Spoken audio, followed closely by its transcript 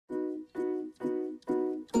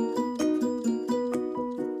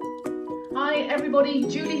everybody,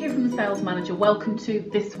 Julie here from the Sales Manager. Welcome to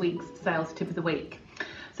this week's Sales Tip of the Week.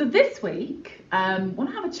 So this week, I want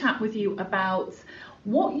to have a chat with you about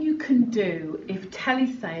what you can do if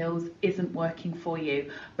telesales isn't working for you,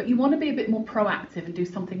 but you want to be a bit more proactive and do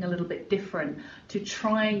something a little bit different to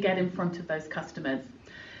try and get in front of those customers.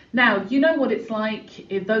 Now, you know what it's like,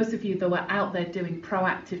 if those of you that are out there doing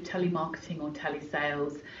proactive telemarketing or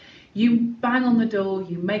telesales, you bang on the door,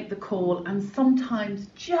 you make the call, and sometimes,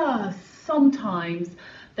 just sometimes,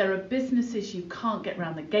 there are businesses you can't get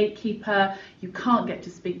around the gatekeeper, you can't get to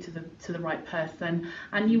speak to the right person,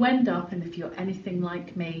 and you end up, and if you're anything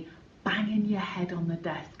like me, banging your head on the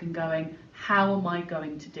desk and going, how am I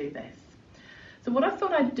going to do this? So what I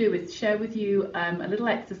thought I'd do is share with you a little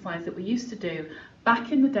exercise that we used to do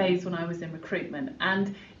back in the days when I was in recruitment,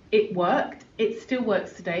 and it worked. It still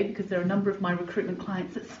works today because there are a number of my recruitment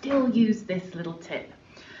clients that still use this little tip.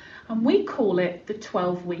 And we call it the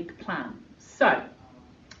 12-week plan. So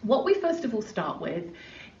what we first of all start with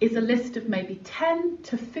is a list of maybe 10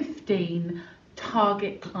 to 15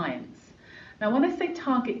 target clients. Now, when I say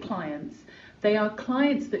target clients, they are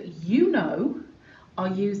clients that you know are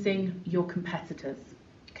using your competitors.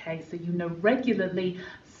 Okay, so you know regularly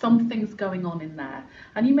something's going on in there,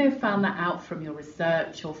 and you may have found that out from your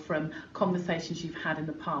research or from conversations you've had in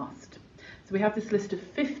the past. So we have this list of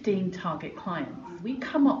 15 target clients. We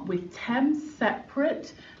come up with 10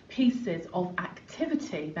 separate pieces of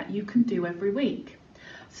activity that you can do every week.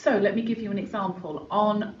 So let me give you an example.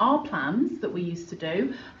 On our plans that we used to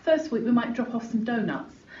do, first week we might drop off some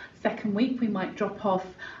donuts. Second week we might drop off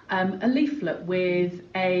a leaflet with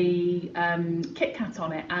a Kit Kat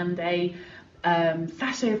on it and a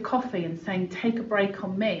sachet of coffee and saying take a break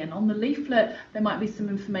on me, and on the leaflet there might be some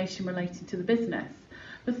information related to the business.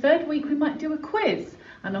 The third week we might do a quiz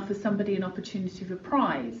and offer somebody an opportunity for a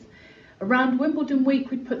prize. Around Wimbledon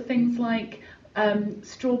week we'd put things like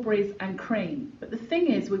strawberries and cream, but the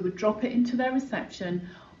thing is we would drop it into their reception,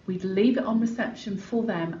 we'd leave it on reception for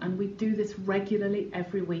them, and we'd do this regularly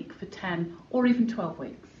every week for 10 or even 12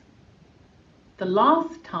 weeks. The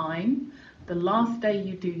last day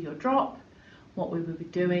you do your drop, what we will be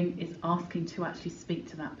doing is asking to actually speak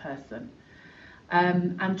to that person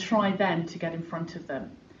and try then to get in front of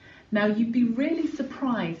them. Now, you'd be really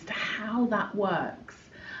surprised how that works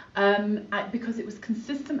because it was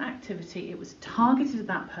consistent activity, it was targeted at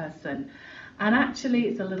that person, and actually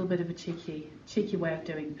it's a little bit of a cheeky way of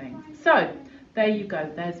doing things. So there you go,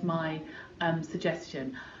 there's my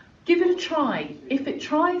suggestion. Give it a try. If it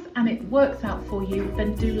tries and it works out for you,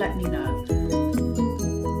 then do let me know.